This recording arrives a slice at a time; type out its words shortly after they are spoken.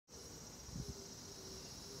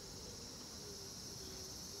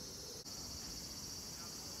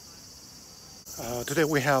Today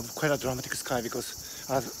we have quite a dramatic sky because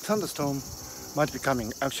a thunderstorm might be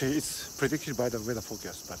coming. Actually, it's predicted by the weather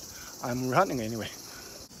forecast, but I'm running anyway.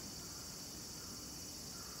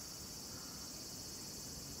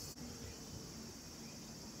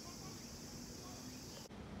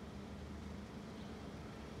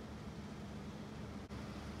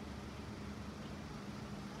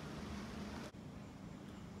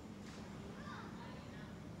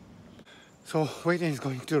 So waiting is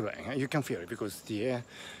going to rain. You can feel it because the air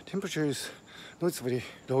temperature is noticeably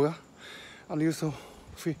lower, and you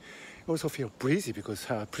also feel breezy because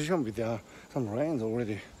presumably there are some rains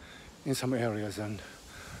already in some areas, and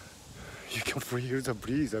you can feel the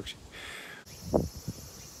breeze actually.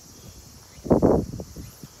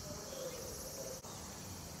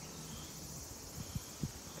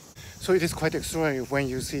 So it is quite extraordinary when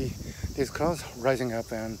you see these clouds rising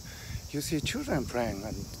up and you see children playing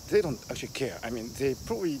and they don't actually care. I mean, they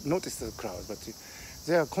probably notice the clouds, but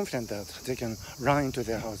they are confident that they can run into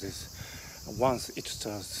their houses once it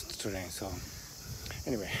starts to rain. So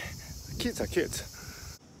anyway, kids are kids.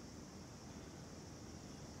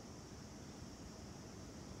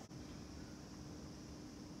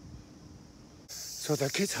 So the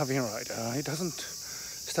kids have been right. It hasn't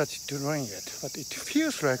started to rain yet, but it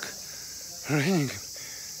feels like raining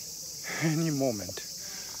any moment.